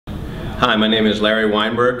Hi, my name is Larry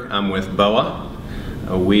Weinberg. I'm with Bowa.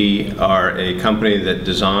 We are a company that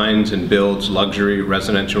designs and builds luxury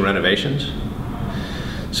residential renovations.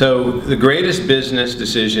 So the greatest business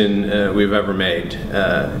decision we've ever made.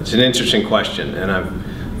 It's an interesting question, and I've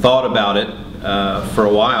thought about it for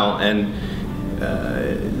a while, and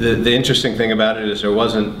the interesting thing about it is there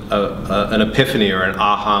wasn't an epiphany or an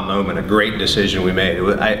aha moment, a great decision we made.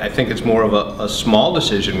 I think it's more of a small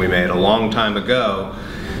decision we made a long time ago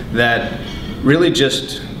that really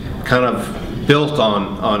just kind of built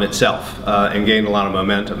on itself and gained a lot of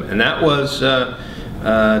momentum. And that was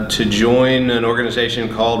to join an organization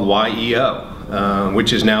called YEO,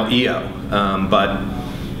 which is now EO. But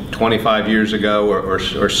 25 years ago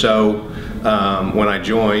or so, when I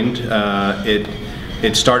joined,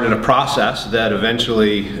 it started a process that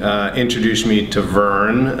eventually introduced me to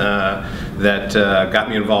Vern, that got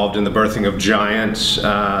me involved in the birthing of Giants,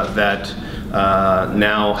 that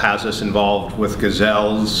now has us involved with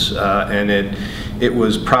Gazelles, and it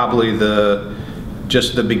was probably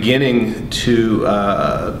just the beginning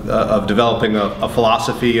of developing a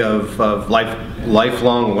philosophy of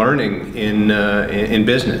lifelong learning in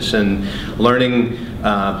business, and learning,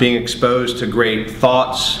 being exposed to great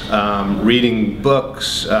thoughts, reading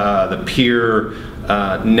books, the peer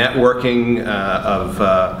networking of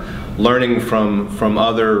learning from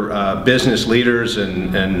other business leaders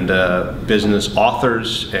and business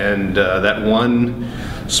authors, and that one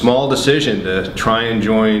small decision to try and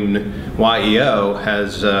join YEO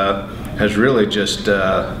has really just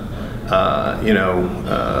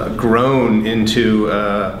grown into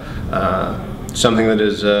something that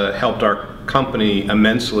has helped our company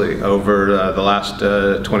immensely over the last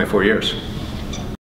 24 years.